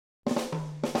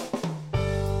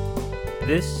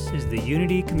This is the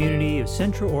Unity Community of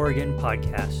Central Oregon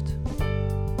podcast.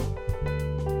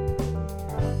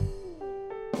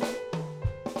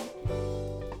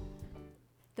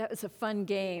 That was a fun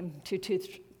game, two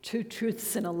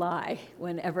truths and a lie.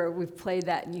 Whenever we've played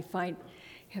that and you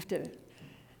have to,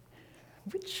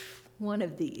 which one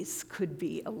of these could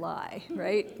be a lie,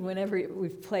 right? Whenever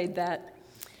we've played that.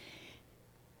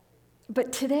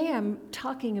 But today I'm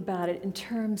talking about it in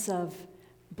terms of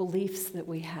beliefs that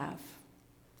we have.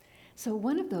 So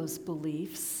one of those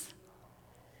beliefs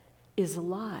is a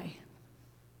lie.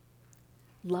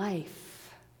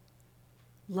 Life,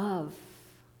 love,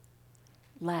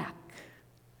 lack.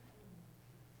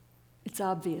 It's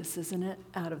obvious, isn't it?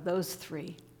 Out of those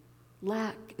three,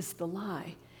 lack is the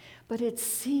lie. But it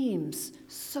seems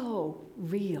so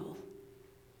real.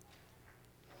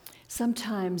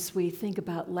 Sometimes we think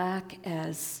about lack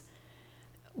as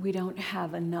we don't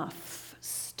have enough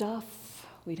stuff,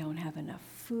 we don't have enough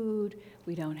food,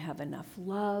 we don't have enough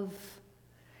love.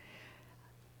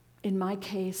 In my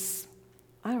case,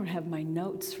 I don't have my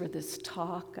notes for this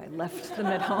talk. I left them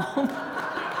at home.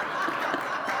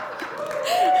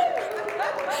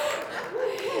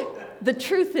 The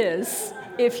truth is,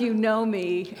 if you know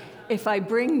me, if I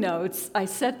bring notes, I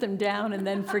set them down and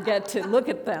then forget to look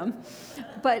at them.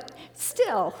 But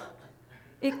still,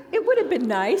 it would have been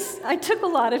nice. I took a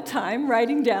lot of time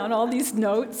writing down all these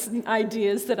notes and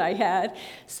ideas that I had.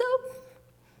 So,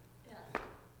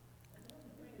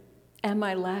 am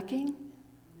I lacking?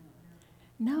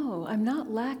 No, I'm not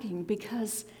lacking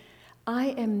because I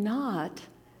am not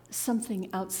something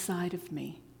outside of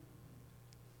me.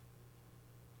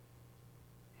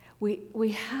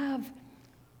 We have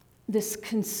this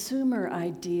consumer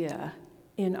idea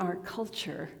in our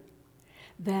culture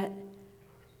that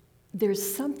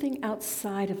there's something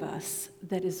outside of us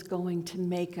that is going to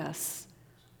make us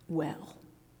well.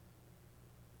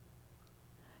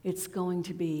 It's going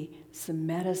to be some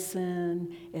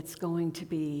medicine, it's going to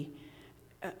be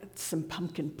some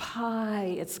pumpkin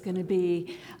pie, it's going to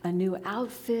be a new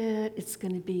outfit, it's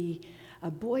going to be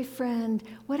a boyfriend,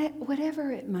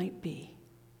 whatever it might be.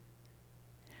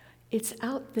 It's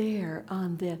out there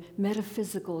on the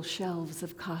metaphysical shelves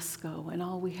of Costco, and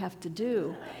all we have to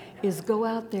do is go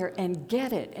out there and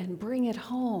get it and bring it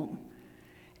home,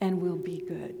 and we'll be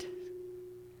good.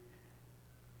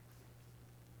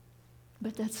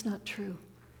 But that's not true.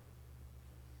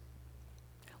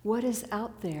 What is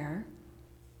out there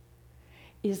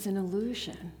is an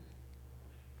illusion.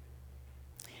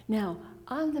 Now,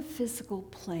 on the physical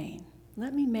plane,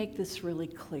 let me make this really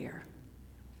clear.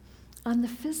 On the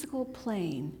physical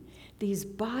plane, these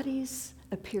bodies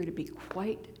appear to be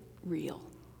quite real.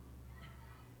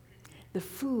 The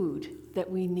food that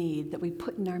we need, that we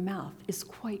put in our mouth, is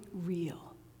quite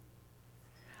real.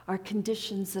 Our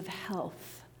conditions of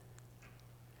health,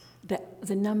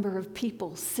 the number of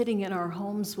people sitting in our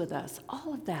homes with us,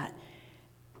 all of that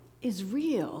is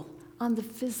real on the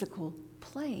physical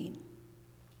plane.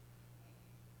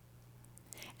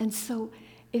 And so,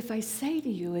 if I say to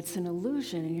you it's an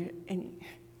illusion,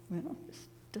 this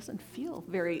doesn't feel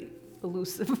very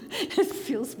elusive. It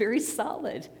feels very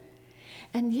solid.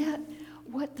 And yet,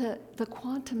 what the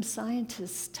quantum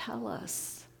scientists tell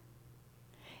us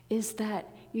is that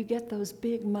you get those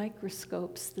big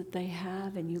microscopes that they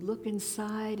have, and you look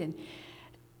inside, and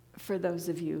for those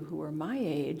of you who are my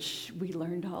age, we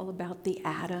learned all about the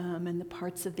atom and the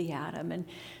parts of the atom, and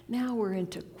now we're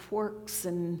into quarks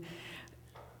and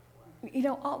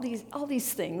all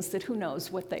these things that who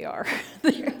knows what they are.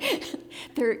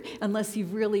 they're unless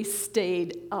you've really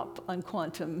stayed up on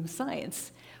quantum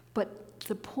science. But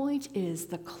the point is,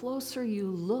 the closer you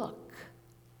look,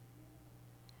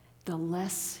 the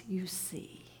less you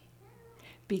see.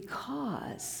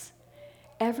 Because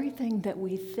everything that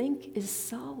we think is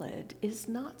solid is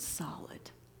not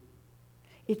solid.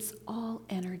 It's all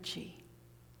energy.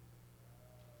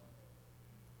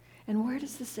 And where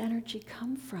does this energy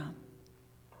come from?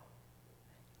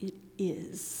 It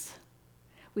is.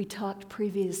 We talked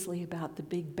previously about the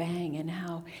Big Bang and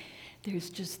how there's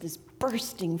just this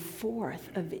bursting forth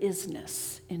of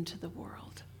isness into the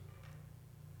world,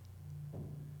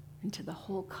 into the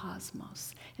whole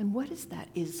cosmos. And what is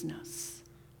that isness?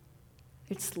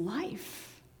 It's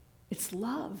life. It's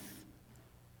love.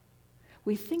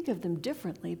 We think of them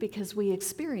differently because we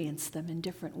experience them in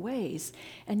different ways.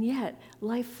 And yet,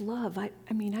 life, love, I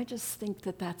just think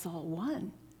that that's all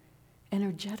one.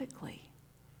 Energetically.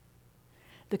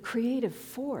 The creative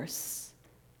force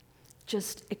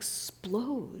just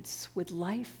explodes with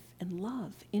life and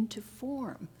love into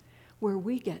form where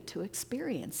we get to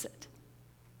experience it.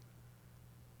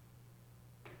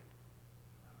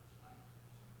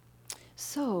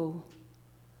 So,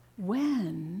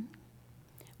 when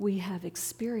we have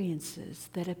experiences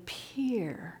that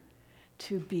appear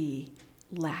to be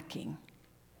lacking,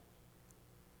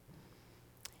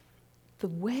 the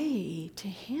way to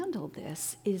handle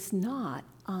this is not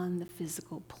on the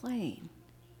physical plane.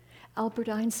 Albert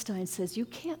Einstein says you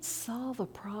can't solve a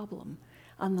problem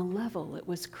on the level it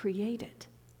was created.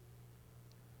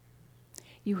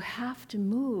 You have to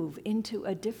move into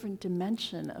a different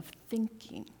dimension of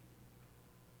thinking.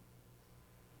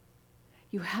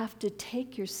 You have to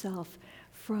take yourself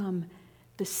from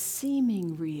the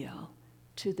seeming real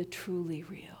to the truly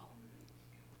real.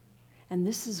 And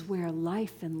this is where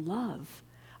life and love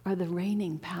are the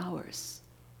reigning powers.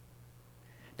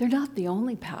 They're not the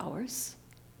only powers,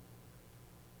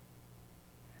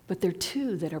 but they're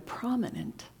two that are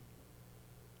prominent.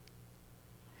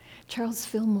 Charles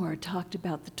Fillmore talked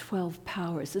about the 12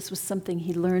 powers. This was something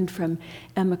he learned from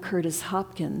Emma Curtis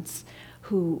Hopkins,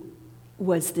 who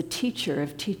was the teacher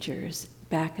of teachers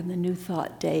back in the New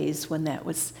Thought days when that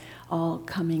was all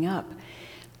coming up.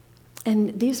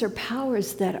 And these are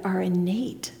powers that are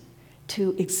innate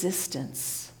to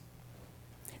existence,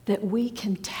 that we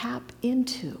can tap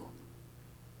into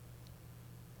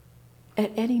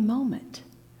at any moment.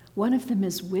 One of them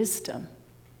is wisdom.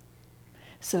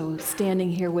 So standing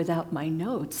here without my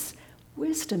notes,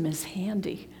 wisdom is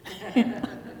handy.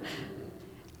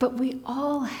 But we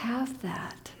all have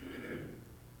that.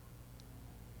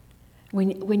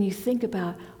 When you think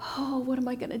about, oh, what am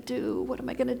I going to do? What am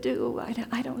I going to do?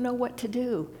 I don't know what to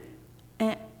do.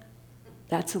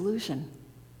 That's illusion.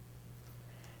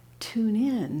 Tune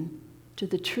in to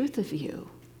the truth of you.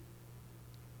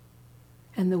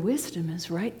 And the wisdom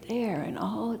is right there in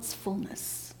all its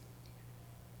fullness.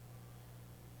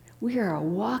 We are a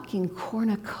walking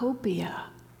cornucopia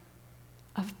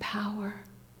of power.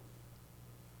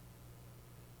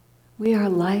 We are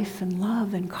life and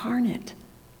love incarnate.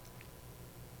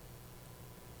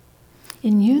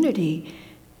 In Unity,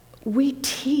 we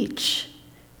teach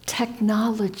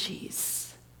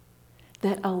technologies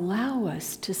that allow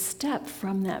us to step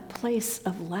from that place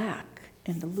of lack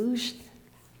and illusion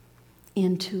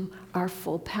into our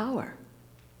full power.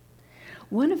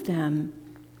 One of them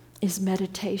is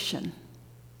meditation.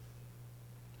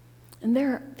 And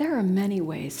there are many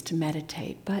ways to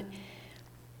meditate, but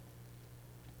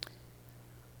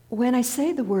when I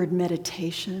say the word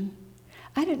meditation,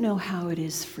 I don't know how it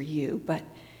is for you, but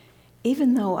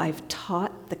even though I've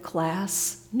taught the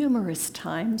class numerous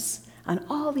times on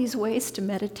all these ways to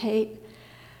meditate,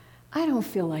 I don't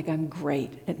feel like I'm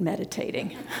great at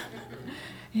meditating.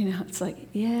 It's like,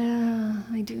 yeah,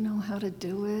 I do know how to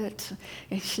do it.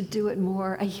 I should do it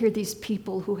more. I hear these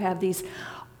people who have these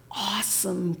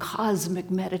awesome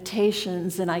cosmic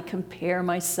meditations, and I compare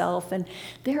myself, and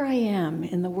there I am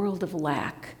in the world of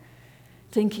lack,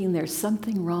 thinking there's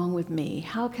something wrong with me.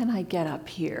 How can I get up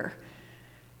here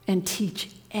and teach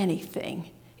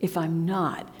anything if I'm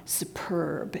not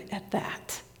superb at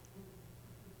that?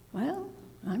 Well,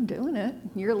 I'm doing it.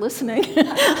 You're listening.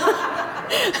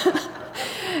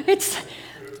 It's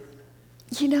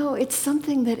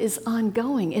something that is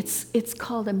ongoing. It's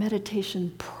called a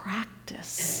meditation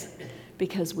practice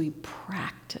because we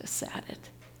practice at it.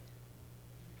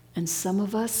 And some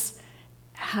of us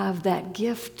have that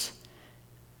gift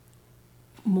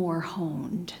more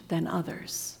honed than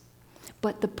others.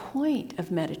 But the point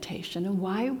of meditation and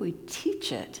why we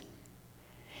teach it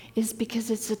is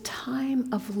because it's a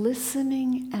time of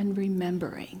listening and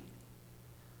remembering.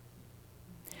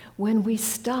 When we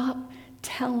stop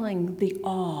telling the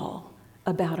all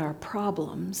about our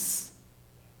problems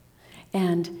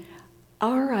and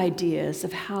our ideas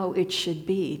of how it should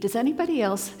be. Does anybody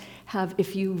else have,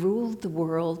 if you ruled the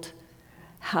world,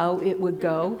 how it would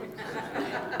go?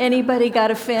 Anybody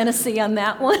got a fantasy on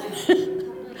that one?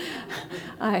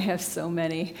 I have so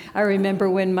many. I remember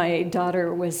when my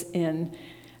daughter was in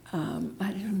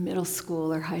middle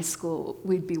school or high school,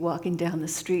 we'd be walking down the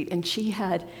street, and she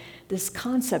had this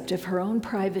concept of her own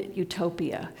private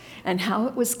utopia and how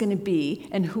it was going to be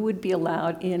and who would be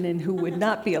allowed in and who would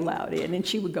not be allowed in. And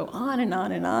she would go on and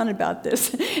on and on about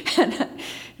this. And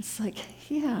it's like,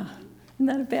 yeah,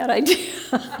 not a bad idea.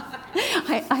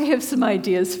 I have some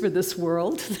ideas for this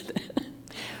world.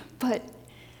 But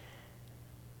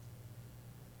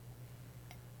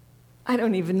I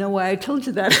don't even know why I told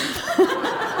you that.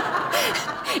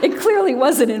 It clearly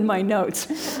wasn't in my notes.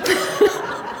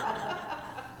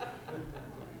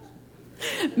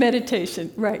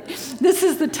 Meditation, right. This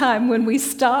is the time when we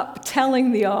stop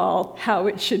telling the all how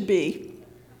it should be.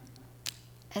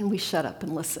 And we shut up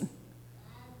and listen.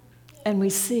 And we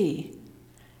see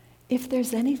if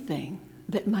there's anything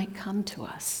that might come to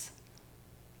us.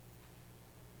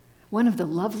 One of the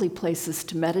lovely places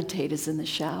to meditate is in the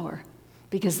shower,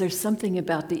 because there's something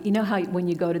about you know how when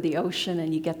you go to the ocean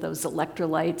and you get those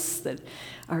electrolytes that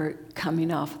are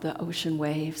coming off the ocean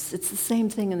waves? It's the same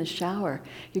thing in the shower.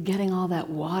 You're getting all that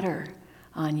water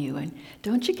on you, and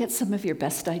don't you get some of your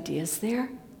best ideas there?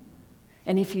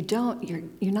 And if you don't,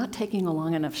 you're not taking a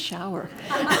long enough shower.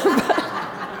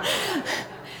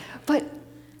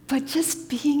 But just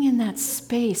being in that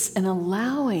space and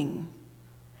allowing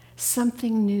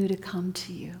something new to come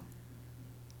to you.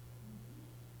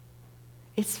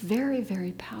 It's very,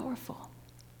 very powerful.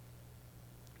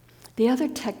 The other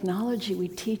technology we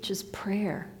teach is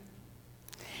prayer.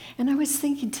 And I was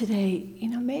thinking today,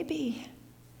 maybe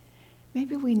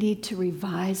we need to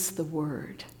revise the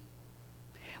word.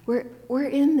 We're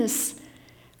in this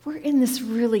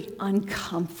really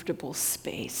uncomfortable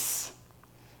space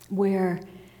where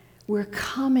we're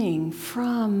coming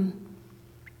from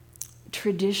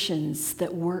traditions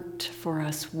that worked for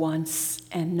us once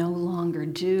and no longer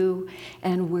do,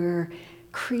 and we're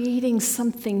creating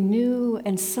something new,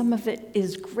 and some of it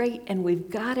is great and we've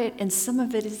got it, and some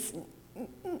of it is,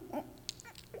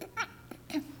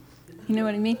 you know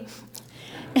what I mean?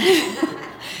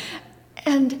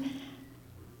 And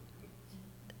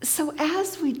so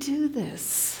as we do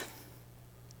this,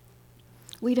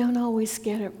 we don't always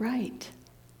get it right.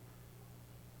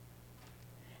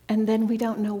 And then we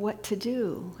don't know what to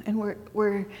do. And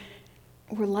we're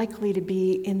likely to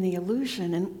be in the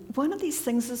illusion. And one of these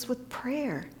things is with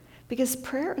prayer, because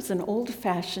prayer is an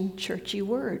old-fashioned churchy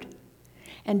word.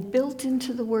 And built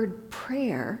into the word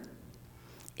prayer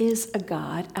is a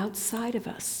God outside of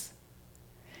us.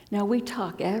 Now we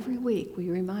talk every week, we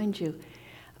remind you,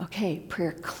 okay,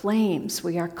 prayer claims,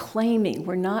 we are claiming,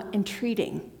 we're not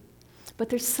entreating. But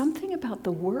there's something about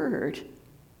the word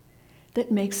that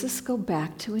makes us go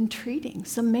back to entreating.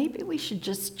 So maybe we should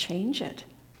just change it.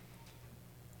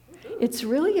 It's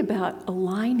really about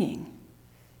aligning.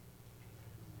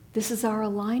 This is our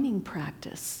aligning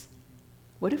practice.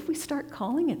 What if we start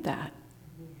calling it that?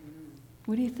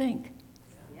 What do you think?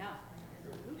 Yeah.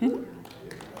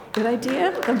 Good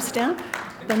idea? Thumbs down?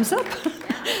 Thumbs up?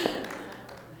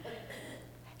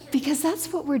 Because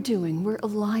that's what we're doing. We're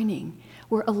aligning.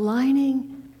 We're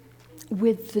aligning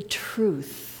with the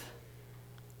truth.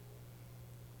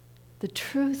 The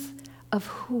truth of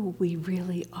who we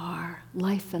really are.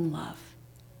 Life and love.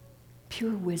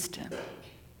 Pure wisdom.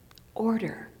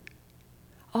 Order.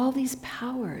 All these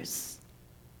powers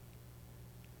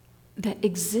that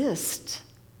exist.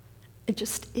 It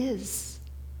just is.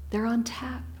 They're on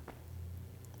tap.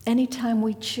 Anytime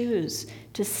we choose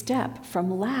to step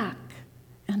from lack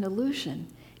and illusion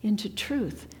into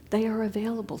truth, they are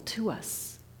available to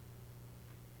us.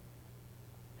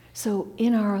 So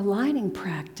in our aligning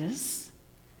practice,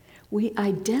 we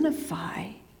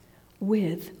identify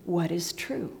with what is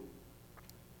true.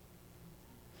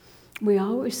 We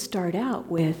always start out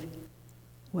with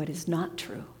what is not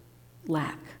true,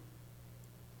 lack.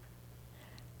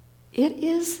 It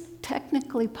is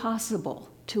technically possible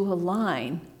to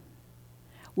align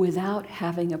without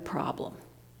having a problem.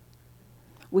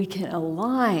 We can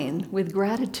align with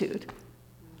gratitude.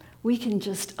 We can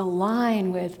just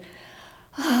align with,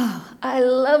 oh, I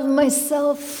love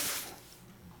myself.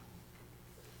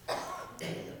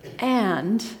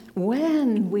 And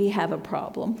when we have a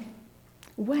problem,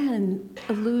 when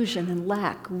illusion and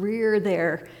lack rear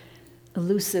their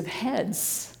elusive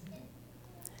heads,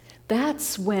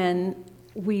 that's when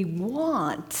we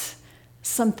want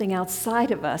something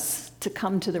outside of us to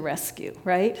come to the rescue,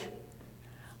 right?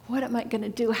 What am I going to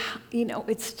do?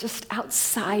 It's just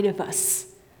outside of us.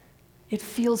 It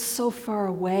feels so far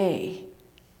away.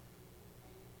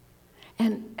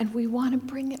 And we want to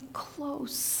bring it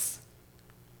close.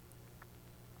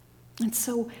 And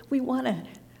so we want to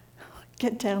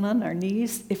get down on our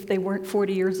knees, if they weren't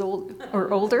 40 years old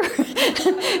or older,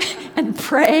 and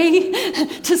pray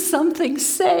to something,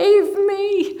 save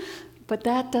me. But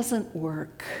that doesn't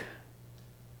work.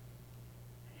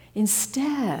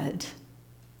 Instead,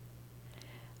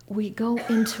 we go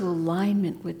into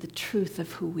alignment with the truth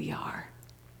of who we are.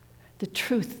 The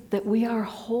truth that we are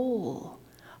whole,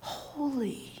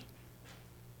 holy,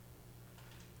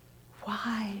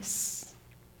 wise.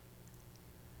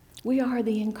 We are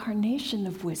the incarnation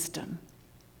of wisdom.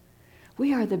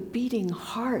 We are the beating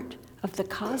heart of the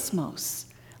cosmos,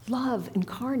 love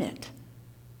incarnate.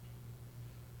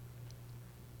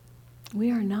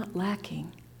 We are not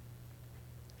lacking.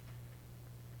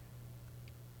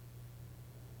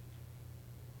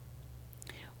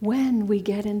 When we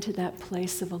get into that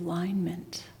place of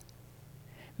alignment,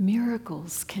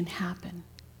 miracles can happen.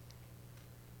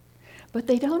 But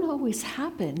they don't always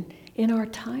happen in our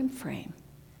time frame.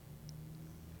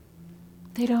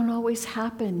 They don't always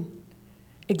happen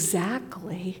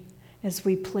exactly as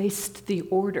we placed the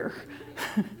order.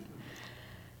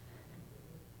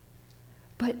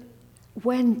 But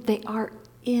when they are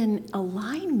in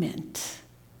alignment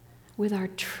with our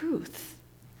truth,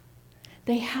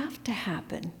 they have to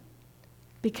happen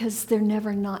because they're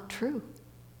never not true.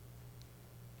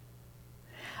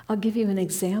 I'll give you an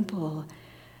example.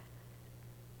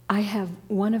 I have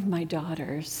one of my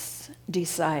daughters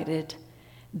decided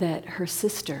that her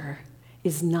sister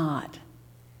is not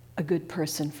a good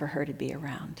person for her to be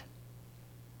around.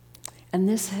 And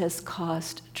this has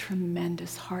caused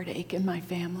tremendous heartache in my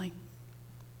family.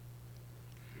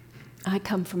 I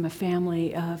come from a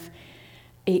family of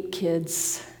 8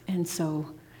 kids, and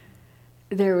so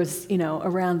there was,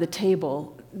 around the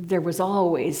table, there was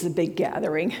always a big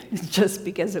gathering just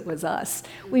because it was us.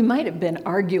 We might have been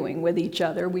arguing with each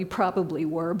other, we probably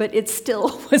were, but it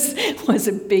still was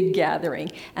a big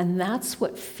gathering. And that's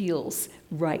what feels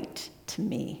right to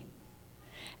me.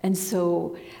 And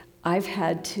so I've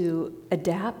had to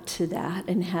adapt to that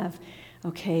and have,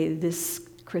 okay, this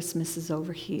Christmas is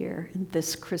over here, and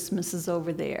this Christmas is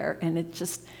over there, and it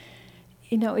just,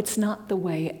 it's not the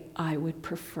way I would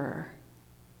prefer.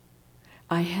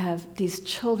 I have these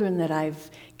children that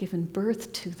I've given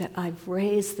birth to, that I've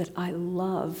raised, that I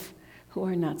love, who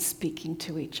are not speaking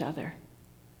to each other.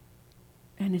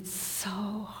 And it's so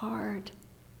hard.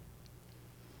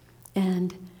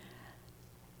 And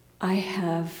I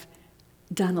have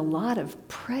done a lot of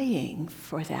praying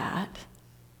for that,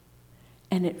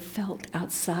 and it felt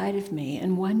outside of me.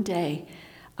 And one day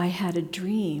I had a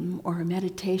dream or a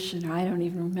meditation, or I don't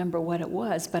even remember what it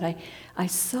was, but I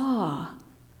saw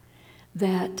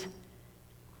that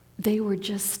they were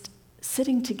just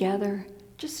sitting together,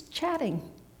 just chatting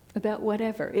about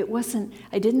whatever.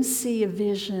 I didn't see a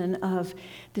vision of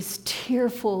this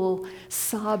tearful,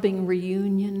 sobbing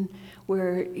reunion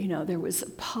where, there was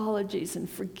apologies and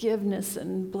forgiveness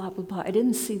and blah, blah, blah. I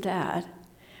didn't see that.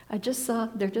 I just saw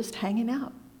they're just hanging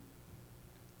out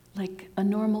like a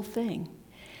normal thing.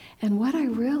 And what I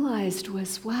realized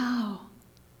was, wow,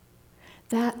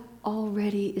 that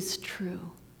already is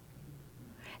true.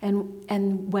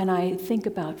 And when I think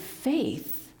about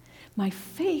faith, my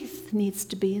faith needs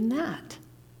to be in that.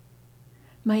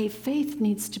 My faith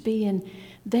needs to be in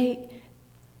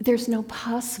there's no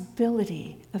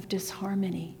possibility of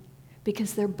disharmony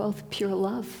because they're both pure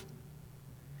love.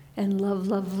 And love,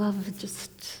 love, love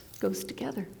just goes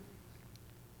together.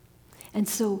 And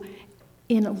so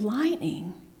in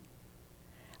aligning,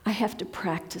 I have to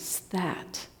practice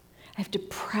that. I have to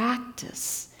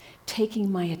practice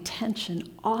taking my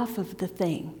attention off of the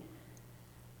thing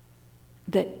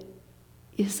that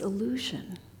is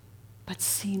illusion, but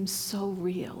seems so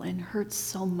real and hurts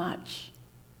so much.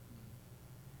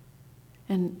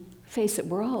 And face it,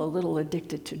 we're all a little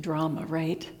addicted to drama,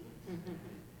 right? Mm-hmm.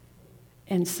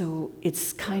 And so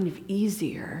it's kind of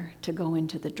easier to go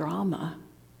into the drama,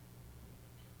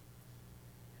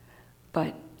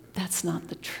 but that's not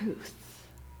the truth.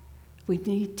 We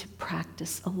need to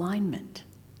practice alignment.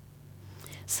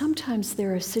 Sometimes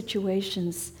there are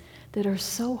situations that are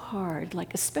so hard,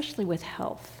 like especially with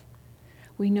health.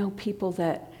 We know people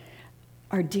that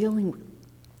are dealing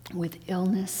with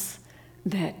illness,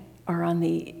 that are on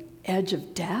the edge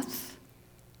of death.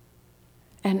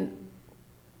 And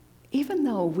even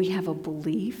though we have a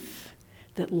belief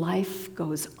that life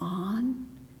goes on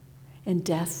and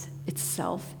death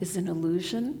itself is an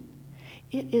illusion,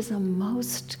 it is a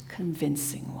most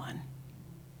convincing one.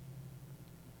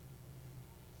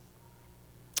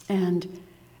 And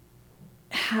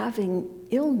having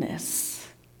illness,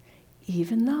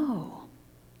 even though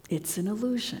it's an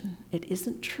illusion, it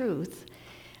isn't truth,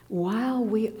 while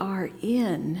we are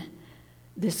in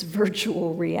this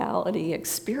virtual reality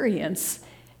experience,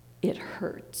 it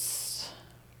hurts.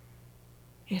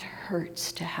 It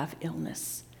hurts to have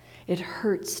illness. It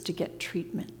hurts to get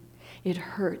treatment. It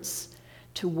hurts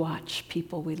to watch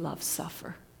people we love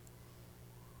suffer.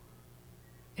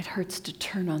 It hurts to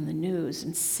turn on the news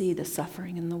and see the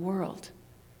suffering in the world.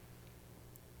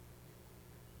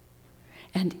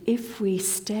 And if we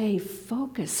stay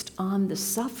focused on the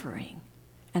suffering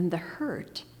and the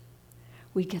hurt,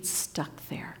 we get stuck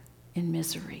there in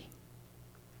misery.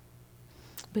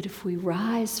 But if we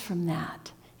rise from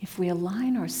that, if we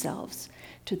align ourselves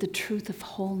to the truth of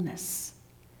wholeness,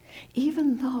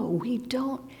 even though we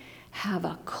don't have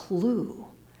a clue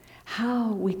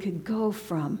how we could go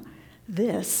from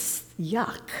this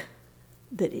yuck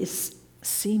that is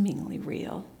seemingly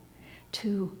real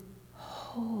to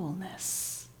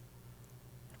wholeness.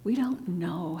 We don't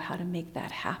know how to make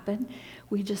that happen.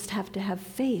 We just have to have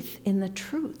faith in the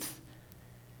truth.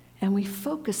 And we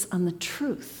focus on the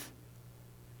truth.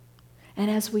 And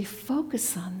as we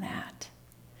focus on that,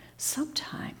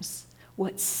 sometimes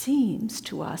what seems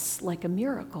to us like a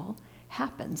miracle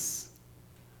happens.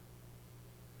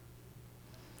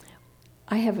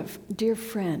 I have a dear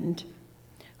friend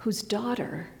whose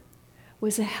daughter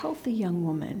was a healthy young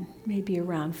woman, maybe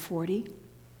around 40.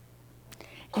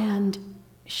 And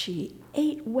she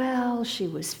ate well, she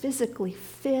was physically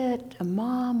fit, a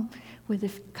mom with a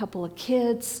couple of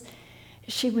kids.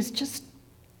 She was just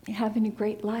having a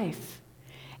great life.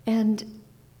 And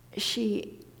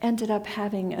she ended up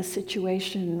having a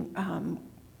situation,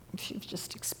 she was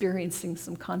just experiencing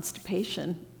some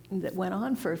constipation that went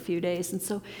on for a few days. And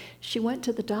so she went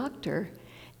to the doctor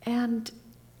and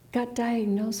got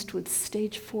diagnosed with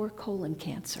stage 4 colon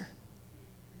cancer.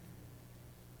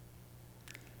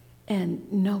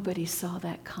 And nobody saw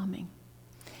that coming.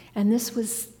 And this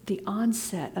was the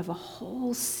onset of a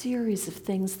whole series of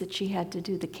things that she had to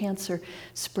do. The cancer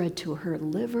spread to her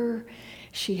liver.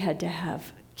 She had to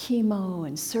have chemo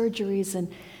and surgeries and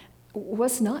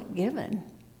was not given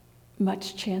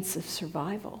much chance of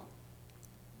survival.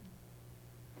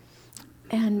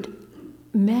 And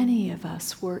many of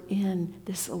us were in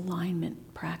this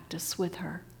alignment practice with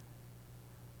her,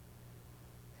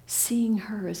 seeing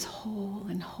her as whole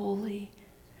and holy,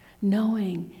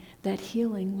 knowing that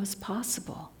healing was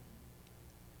possible,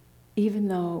 even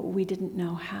though we didn't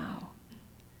know how.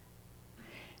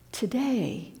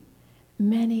 Today,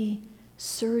 many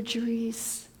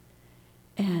surgeries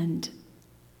and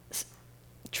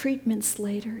treatments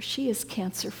later, she is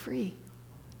cancer-free.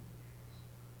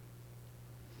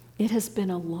 It has been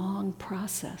a long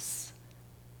process.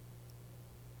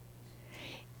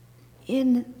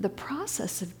 In the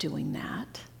process of doing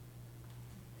that,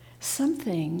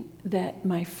 something that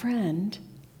my friend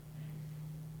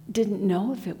didn't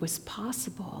know if it was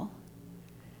possible,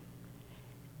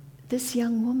 this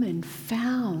young woman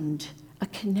found a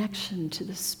connection to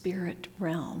the spirit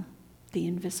realm, the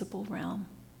invisible realm,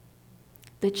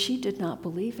 that she did not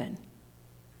believe in.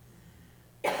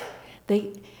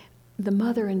 The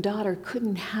mother and daughter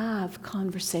couldn't have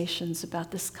conversations about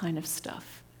this kind of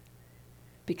stuff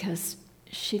because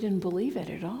she didn't believe it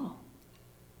at all.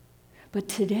 But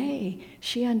today,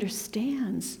 she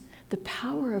understands the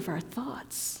power of our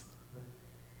thoughts,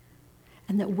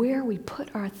 and that where we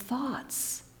put our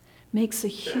thoughts makes a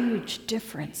huge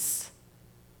difference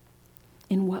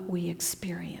in what we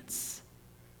experience.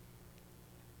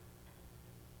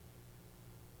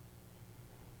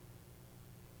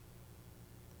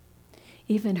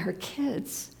 Even her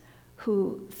kids,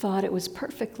 who thought it was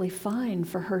perfectly fine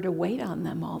for her to wait on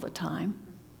them all the time,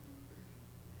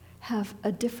 have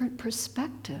a different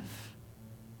perspective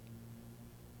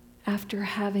after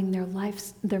having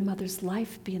their mother's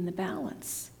life be in the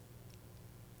balance.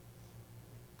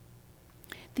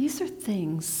 These are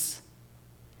things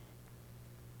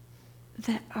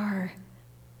that are,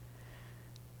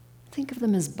 think of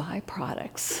them as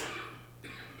byproducts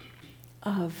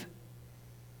of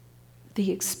the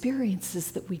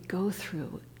experiences that we go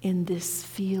through in this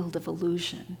field of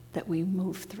illusion that we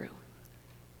move through.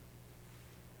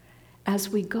 As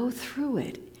we go through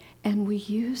it and we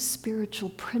use spiritual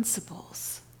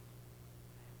principles,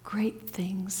 great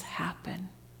things happen.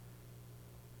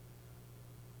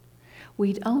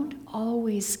 We don't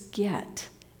always get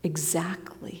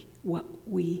exactly what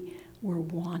we were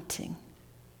wanting.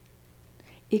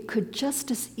 It could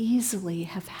just as easily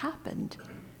have happened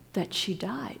that she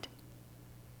died.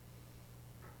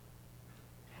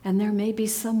 And there may be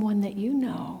someone that you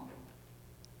know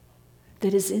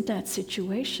that is in that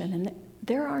situation, and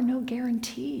there are no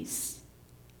guarantees.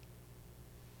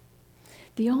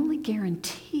 The only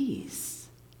guarantees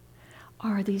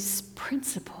are these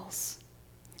principles.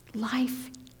 Life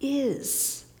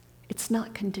is, it's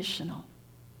not conditional.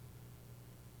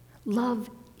 Love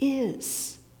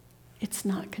is, it's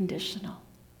not conditional.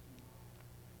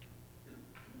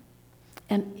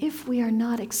 And if we are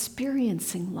not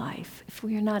experiencing life, if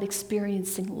we are not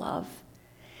experiencing love,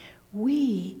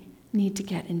 we need to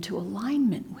get into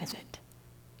alignment with it.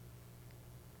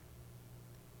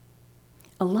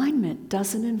 Alignment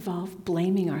doesn't involve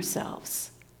blaming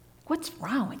ourselves. What's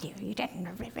wrong with you? You didn't.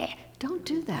 Don't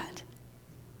do that.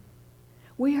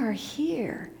 We are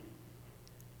here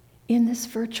in this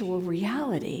virtual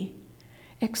reality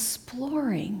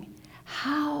exploring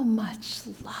how much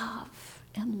love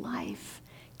and life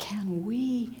can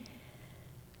we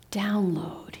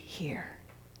download here?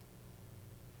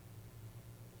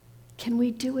 Can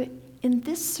we do it in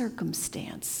this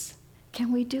circumstance?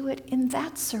 Can we do it in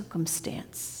that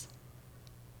circumstance?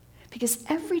 Because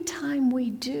every time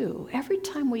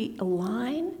we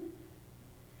align,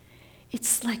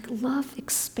 it's like love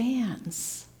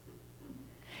expands.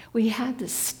 We had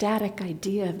this static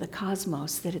idea of the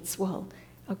cosmos that it's, well,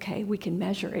 okay, we can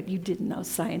measure it. You did those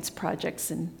science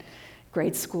projects in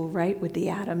grade school, right? With the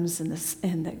atoms and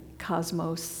the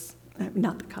cosmos,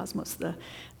 not the cosmos,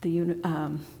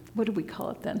 what do we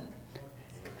call it then?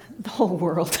 The whole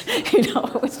world,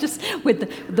 it was just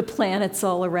with the planets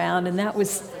all around, and that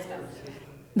was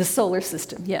the solar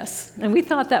system, yes. And we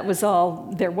thought that was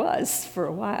all there was for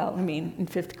a while. I mean, in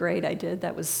 5th grade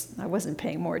I wasn't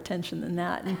paying more attention than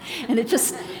that. And it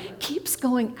just keeps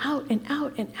going out and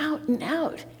out and out and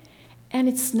out. And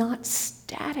it's not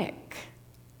static.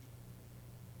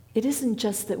 It isn't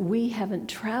just that we haven't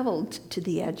traveled to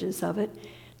the edges of it.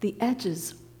 The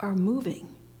edges are moving.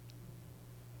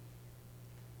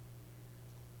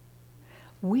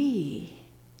 We,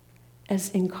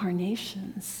 as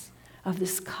incarnations of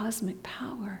this cosmic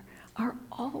power, are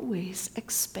always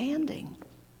expanding.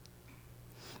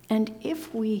 And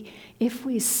if we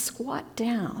squat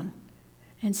down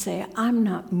and say, I'm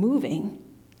not moving,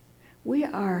 we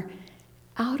are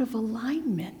out of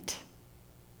alignment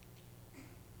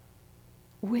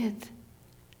with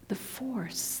the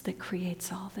force that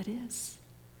creates all that is.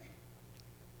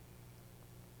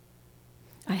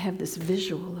 I have this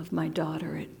visual of my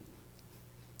daughter at,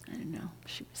 I don't know,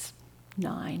 she was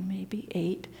 9, maybe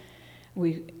 8.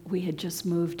 We had just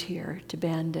moved here to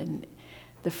Bend, and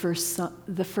the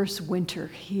first winter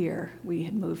here, we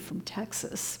had moved from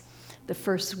Texas. The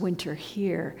first winter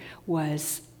here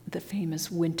was the famous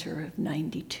winter of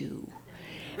 '92,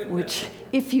 which,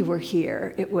 if you were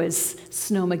here, it was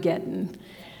Snowmageddon,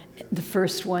 the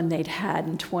first one they'd had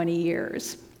in 20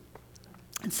 years.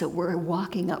 And so we're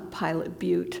walking up Pilot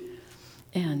Butte,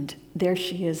 and there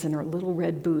she is in her little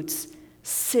red boots,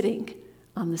 sitting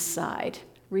on the side,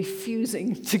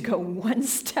 refusing to go one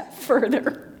step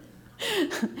further.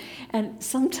 And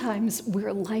sometimes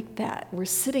we're like that. We're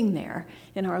sitting there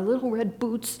in our little red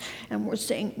boots, and we're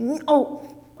saying,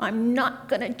 no, I'm not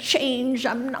going to change.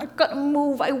 I'm not going to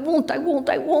move. I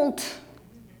won't.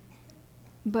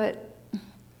 But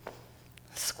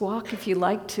squawk if you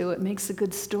like to. It makes a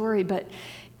good story, but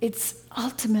it's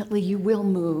ultimately you will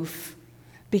move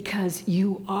because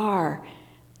you are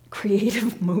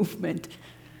creative movement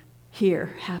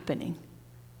here happening.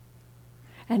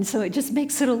 And so it just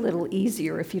makes it a little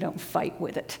easier if you don't fight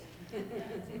with it.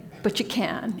 But you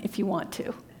can if you want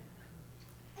to.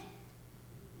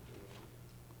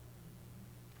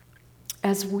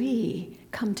 As we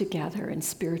come together in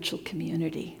spiritual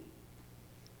community,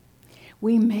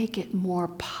 we make it more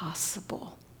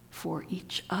possible for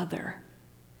each other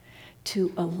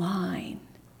to align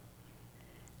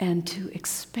and to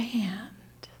expand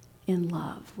in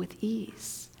love with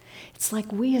ease. It's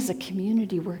like we as a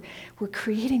community, we're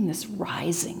creating this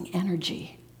rising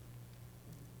energy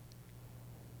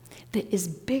that is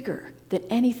bigger than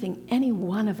anything any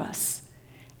one of us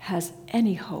has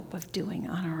any hope of doing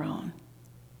on our own.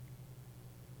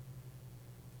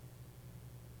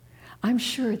 I'm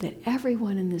sure that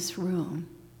everyone in this room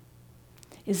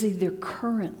is either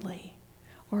currently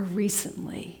or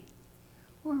recently,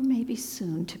 or maybe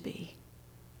soon to be,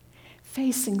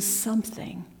 facing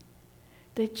something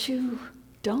that you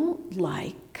don't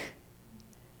like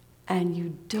and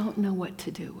you don't know what to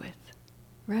do with,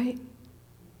 right?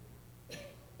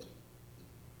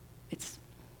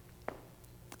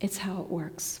 It's how it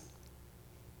works.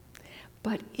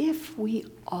 But if we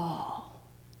all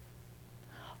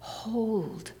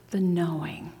hold the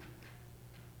knowing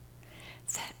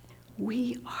that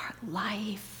we are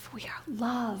life, we are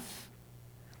love,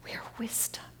 we are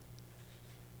wisdom,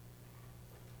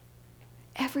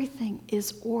 everything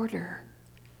is order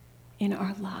in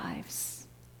our lives.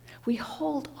 We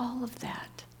hold all of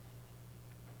that.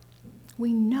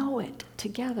 We know it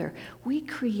together. We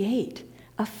create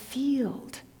a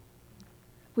field.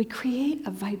 We create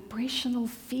a vibrational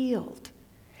field,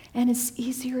 and it's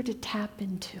easier to tap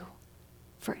into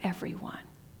for everyone.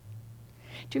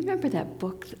 Do you remember that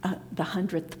book, The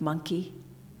 100th Monkey?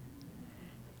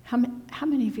 How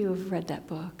many of you have read that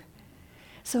book?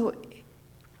 So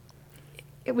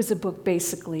it was a book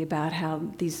basically about how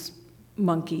these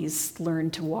monkeys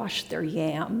learned to wash their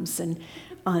yams and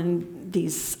on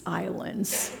these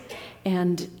islands.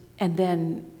 And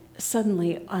then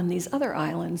suddenly on these other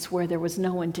islands where there was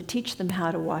no one to teach them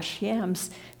how to wash yams,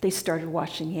 they started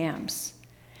washing yams.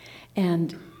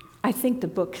 And I think the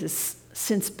book has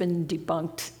since been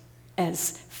debunked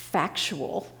as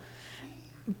factual.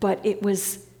 but it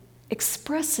was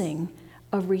expressing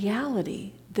a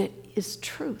reality that is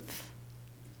truth.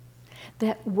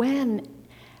 That when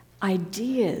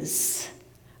ideas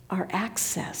are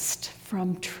accessed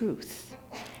from truth,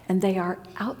 and they are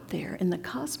out there in the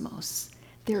cosmos,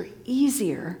 they're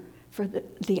easier for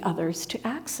the others to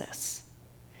access.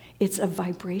 It's a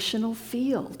vibrational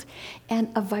field,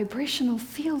 and a vibrational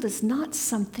field is not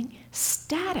something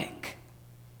static.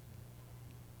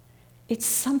 It's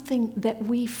something that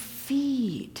we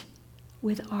feed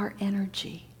with our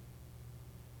energy.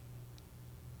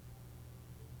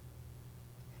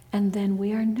 And then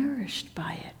we are nourished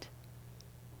by it.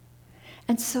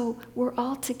 And so we're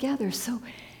all together. So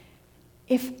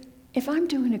if I'm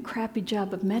doing a crappy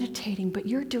job of meditating, but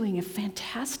you're doing a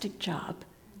fantastic job,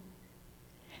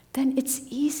 then it's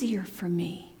easier for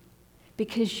me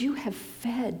because you have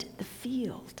fed the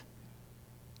field.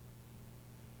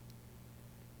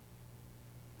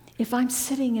 If I'm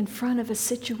sitting in front of a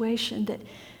situation that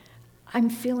I'm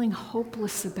feeling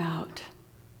hopeless about,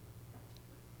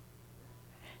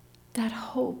 that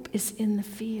hope is in the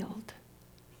field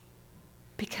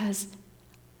because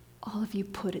all of you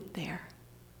put it there.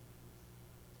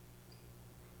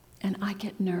 And I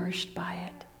get nourished by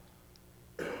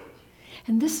it.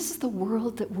 And this is the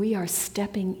world that we are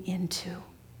stepping into.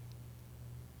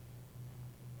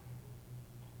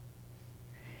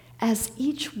 As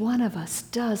each one of us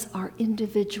does our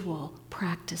individual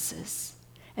practices,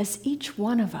 as each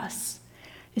one of us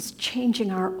is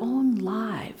changing our own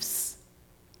lives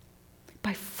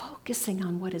by focusing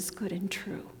on what is good and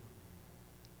true,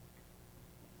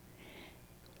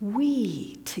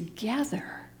 we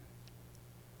together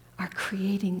are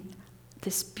creating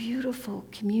this beautiful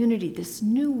community, this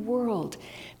new world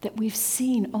that we've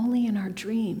seen only in our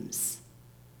dreams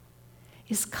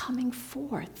is coming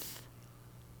forth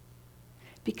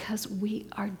because we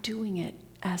are doing it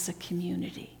as a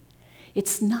community.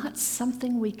 It's not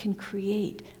something we can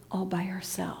create all by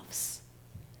ourselves.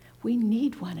 We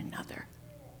need one another.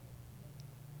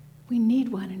 We need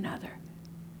one another.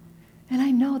 And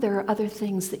I know there are other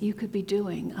things that you could be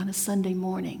doing on a Sunday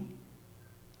morning.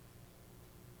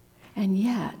 And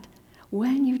yet,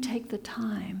 when you take the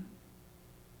time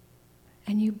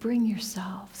and you bring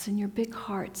yourselves and your big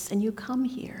hearts and you come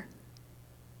here,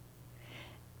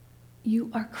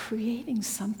 you are creating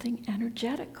something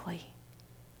energetically.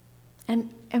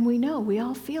 And we know, we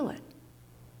all feel it.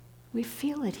 We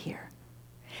feel it here.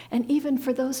 And even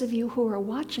for those of you who are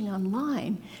watching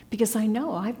online, because I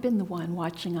know I've been the one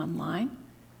watching online,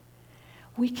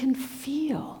 we can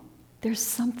feel there's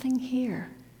something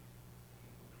here.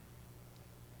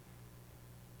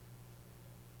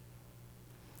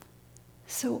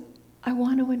 So I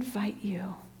want to invite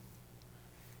you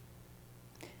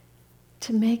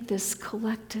to make this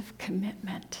collective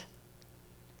commitment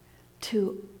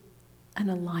to an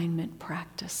alignment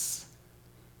practice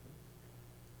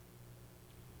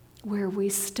where we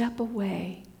step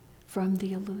away from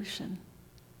the illusion.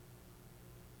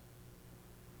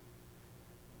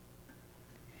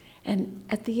 And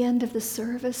at the end of the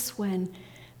service, when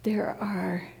there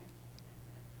are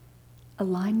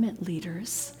alignment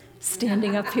leaders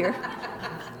standing up here,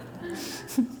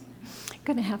 I'm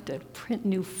going to have to print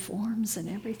new forms and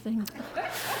everything.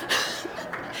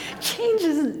 Change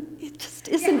it just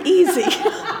isn't easy.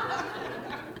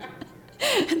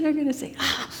 And they're going to say,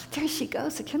 there she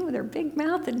goes again with her big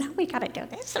mouth, and now we got to do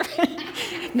this.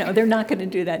 No, they're not going to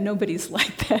do that. Nobody's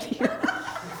like that here.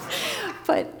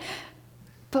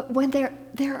 But when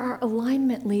there are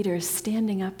alignment leaders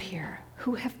standing up here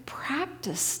who have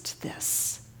practiced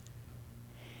this,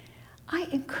 I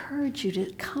encourage you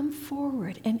to come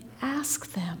forward and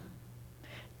ask them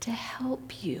to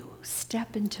help you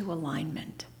step into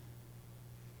alignment.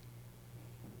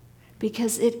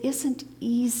 Because it isn't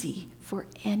easy for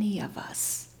any of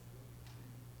us.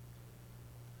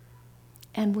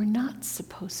 And we're not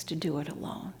supposed to do it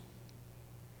alone.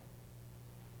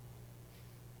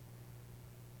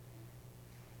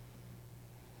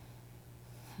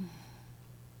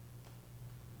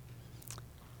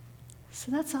 So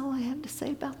that's all I have to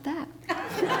say about that.